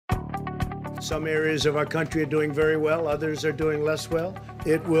Some areas of our country are doing very well, others are doing less well.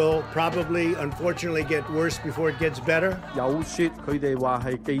 It will probably, unfortunately, get worse before it gets better. 有說佢哋話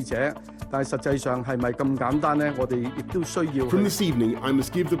係記者，但係實際上係咪咁簡單呢？我哋亦都需要。From this evening, I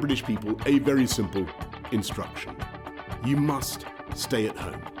must give the British people a very simple instruction. You must stay at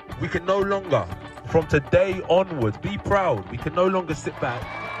home. We can no longer, from today onwards, be proud. We can no longer sit back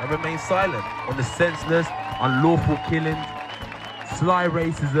and remain silent on the senseless, unlawful killings, sly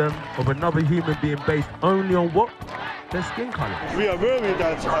racism of another human being based only on what? Their skin colour. We are worried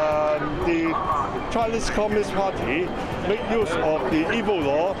that the Chinese Communist Party make use of the evil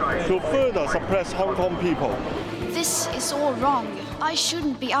law to further suppress Hong Kong people. This is all wrong. I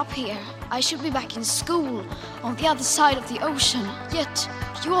shouldn't be up here. I should be back in school on the other side of the ocean. Yet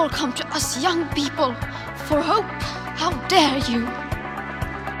you all come to us young people for hope. How dare you?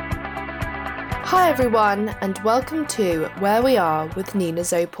 Hi everyone, and welcome to Where We Are with Nina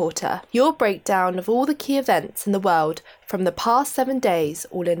Zoe Porter, your breakdown of all the key events in the world from the past 7 days,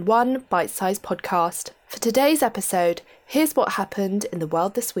 all in one bite-sized podcast. For today's episode, here's what happened in the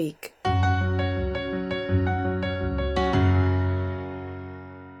world this week.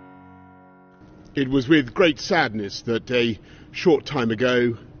 It was with great sadness that a short time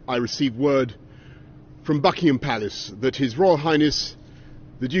ago I received word from Buckingham Palace that His Royal Highness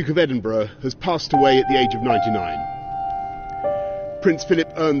the Duke of Edinburgh has passed away at the age of 99. Prince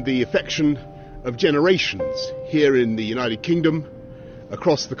Philip earned the affection of generations here in the United Kingdom,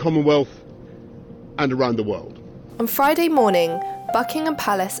 across the Commonwealth and around the world. On Friday morning, Buckingham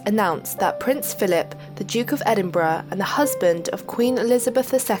Palace announced that Prince Philip, the Duke of Edinburgh and the husband of Queen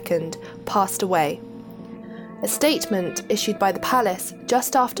Elizabeth II, passed away. A statement issued by the palace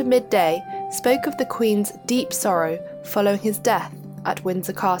just after midday spoke of the Queen's deep sorrow following his death at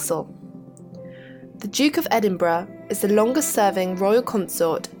Windsor Castle. The Duke of Edinburgh is the longest-serving royal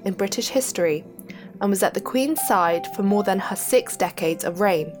consort in British history and was at the Queen's side for more than her 6 decades of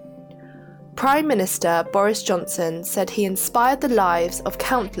reign. Prime Minister Boris Johnson said he inspired the lives of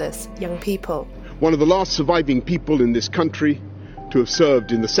countless young people. One of the last surviving people in this country to have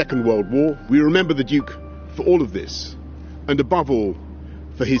served in the Second World War, we remember the Duke for all of this, and above all,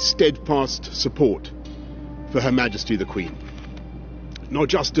 for his steadfast support for Her Majesty the Queen. Not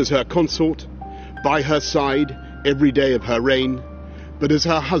just as her consort, by her side every day of her reign, but as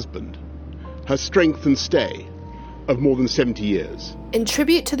her husband, her strength and stay of more than 70 years. In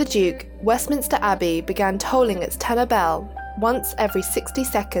tribute to the Duke, Westminster Abbey began tolling its tenor bell once every 60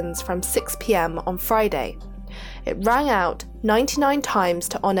 seconds from 6 p.m. on Friday. It rang out 99 times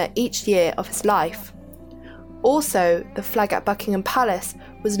to honour each year of his life. Also, the flag at Buckingham Palace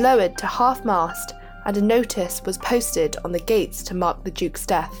was lowered to half-mast and a notice was posted on the gates to mark the Duke's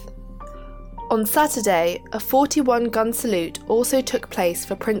death. On Saturday, a 41-gun salute also took place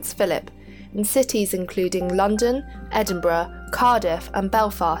for Prince Philip in cities including London, Edinburgh, Cardiff and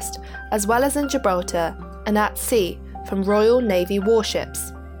Belfast, as well as in Gibraltar and at sea from Royal Navy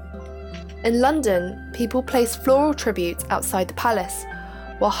warships. In London, people placed floral tributes outside the palace,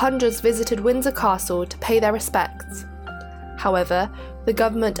 while hundreds visited Windsor Castle to pay their respects. However, the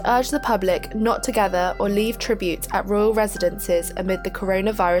government urged the public not to gather or leave tributes at royal residences amid the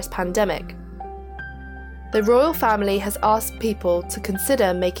coronavirus pandemic. The royal family has asked people to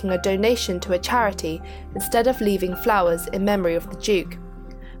consider making a donation to a charity instead of leaving flowers in memory of the Duke,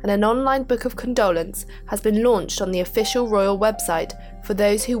 and an online book of condolence has been launched on the official royal website for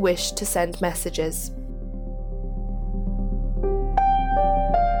those who wish to send messages.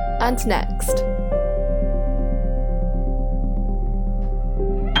 And next.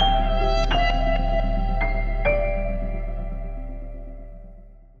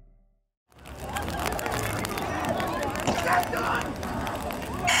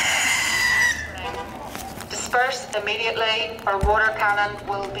 Disperse immediately or water cannon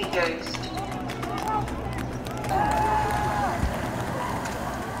will be used.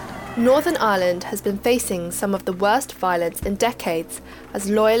 Northern Ireland has been facing some of the worst violence in decades as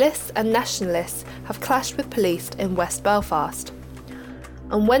loyalists and nationalists have clashed with police in West Belfast.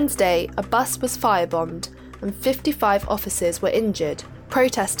 On Wednesday, a bus was firebombed and 55 officers were injured.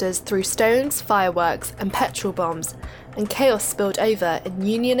 Protesters threw stones, fireworks and petrol bombs, and chaos spilled over in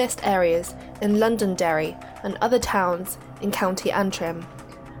unionist areas in Londonderry and other towns in County Antrim.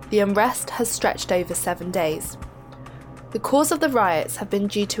 The unrest has stretched over 7 days. The cause of the riots have been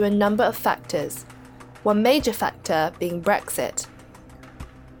due to a number of factors, one major factor being Brexit.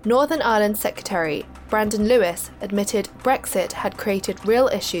 Northern Ireland Secretary Brandon Lewis admitted Brexit had created real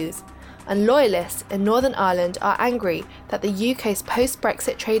issues, and loyalists in Northern Ireland are angry that the UK's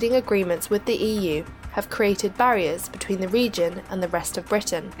post-Brexit trading agreements with the EU have created barriers between the region and the rest of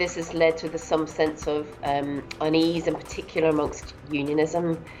Britain. This has led to some sense of unease, in particular amongst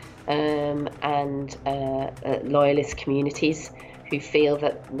unionism and loyalist communities who feel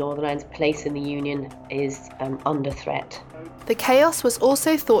that Northern Ireland's place in the Union is under threat. The chaos was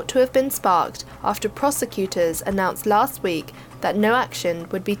also thought to have been sparked after prosecutors announced last week that no action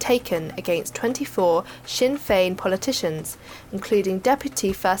would be taken against 24 Sinn Féin politicians, including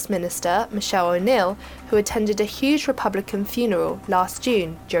Deputy First Minister Michelle O'Neill, who attended a huge Republican funeral last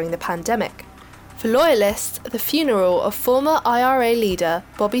June during the pandemic. For Loyalists, the funeral of former IRA leader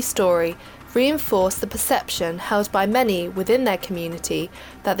Bobby Storey reinforced the perception held by many within their community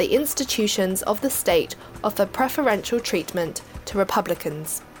that the institutions of the state offer preferential treatment to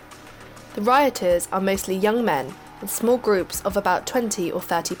Republicans. The rioters are mostly young men in small groups of about 20 or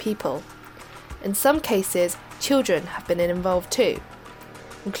 30 people. In some cases, children have been involved too,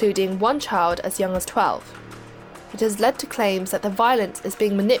 including one child as young as 12. It has led to claims that the violence is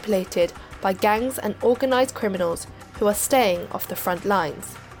being manipulated by gangs and organised criminals who are staying off the front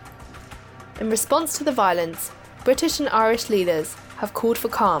lines. In response to the violence, British and Irish leaders have called for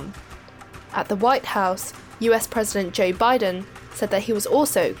calm. At the White House, US President Joe Biden said that he was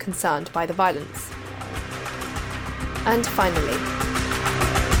also concerned by the violence. And finally,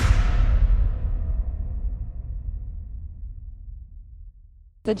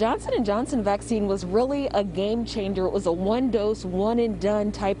 the Johnson & Johnson vaccine was really a game changer. It was a one-dose,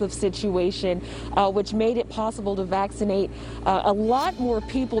 one-and-done type of situation, which made it possible to vaccinate a lot more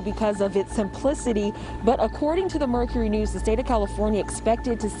people because of its simplicity. But according to the Mercury News, the state of California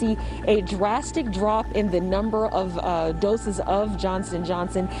expected to see a drastic drop in the number of doses of Johnson &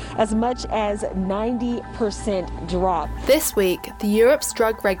 Johnson, as much as 90% drop. This week, the Europe's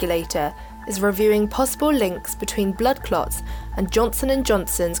drug regulator is reviewing possible links between blood clots and Johnson &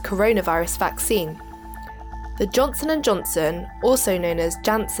 Johnson's coronavirus vaccine. The Johnson & Johnson, also known as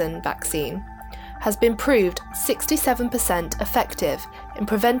Janssen vaccine, has been proved 67% effective in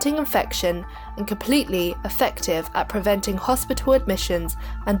preventing infection and completely effective at preventing hospital admissions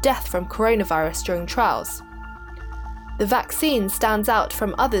and death from coronavirus during trials. The vaccine stands out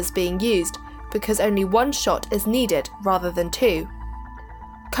from others being used because only one shot is needed rather than two.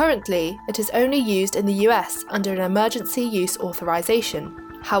 Currently, it is only used in the US under an emergency use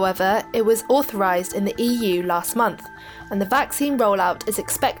authorization. However, it was authorized in the EU last month, and the vaccine rollout is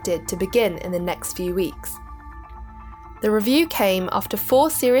expected to begin in the next few weeks. The review came after 4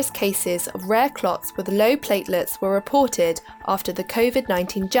 serious cases of rare clots with low platelets were reported after the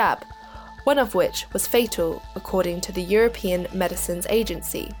COVID-19 jab, one of which was fatal, according to the European Medicines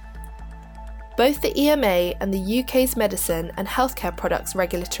Agency. Both the EMA and the UK's Medicine and Healthcare Products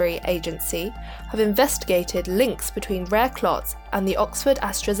Regulatory Agency have investigated links between rare clots and the Oxford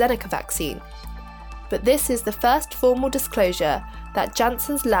AstraZeneca vaccine. But this is the first formal disclosure that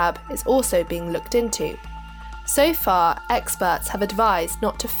Janssen's lab is also being looked into. So far, experts have advised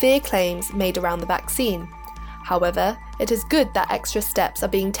not to fear claims made around the vaccine. However, it is good that extra steps are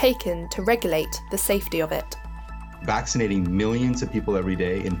being taken to regulate the safety of it. Vaccinating millions of people every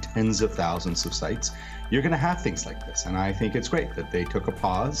day in tens of thousands of sites, you're going to have things like this. And I think it's great that they took a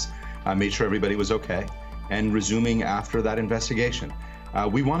pause, made sure everybody was okay, and resuming after that investigation.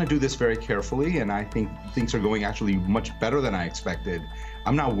 We want to do this very carefully, and I think things are going actually much better than I expected.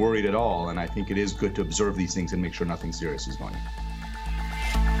 I'm not worried at all, and I think it is good to observe these things and make sure nothing serious is going on.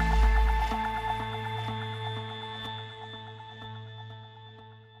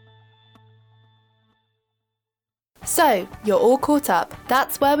 So, you're all caught up.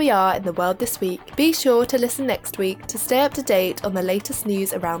 That's where we are in the world this week. Be sure to listen next week to stay up to date on the latest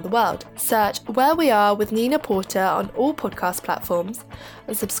news around the world. Search Where We Are with Nina Porter on all podcast platforms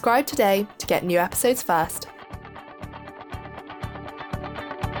and subscribe today to get new episodes first.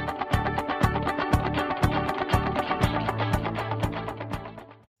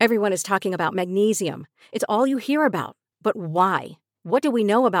 Everyone is talking about magnesium. It's all you hear about. But why? What do we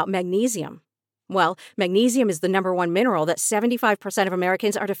know about magnesium? Well, magnesium is the #1 mineral that 75% of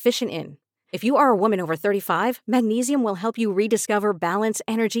Americans are deficient in. If you are a woman over 35, magnesium will help you rediscover balance,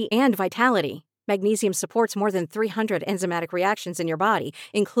 energy, and vitality. Magnesium supports more than 300 enzymatic reactions in your body,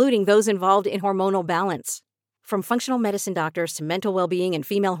 including those involved in hormonal balance. From functional medicine doctors to mental well-being and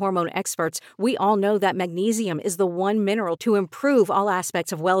female hormone experts, we all know that magnesium is the one mineral to improve all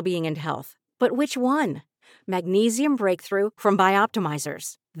aspects of well-being and health. But which one? Magnesium Breakthrough from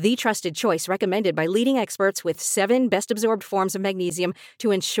Bioptimizers, the trusted choice recommended by leading experts with 7 best-absorbed forms of magnesium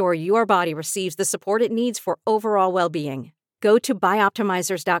to ensure your body receives the support it needs for overall well-being. Go to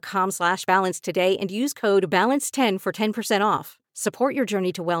bioptimizers.com/balance today and use code BALANCE10 for 10% off. Support your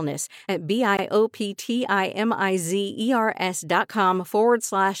journey to wellness at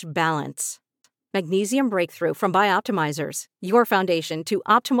bioptimizers.com/balance. Magnesium Breakthrough from Bioptimizers, your foundation to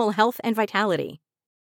optimal health and vitality.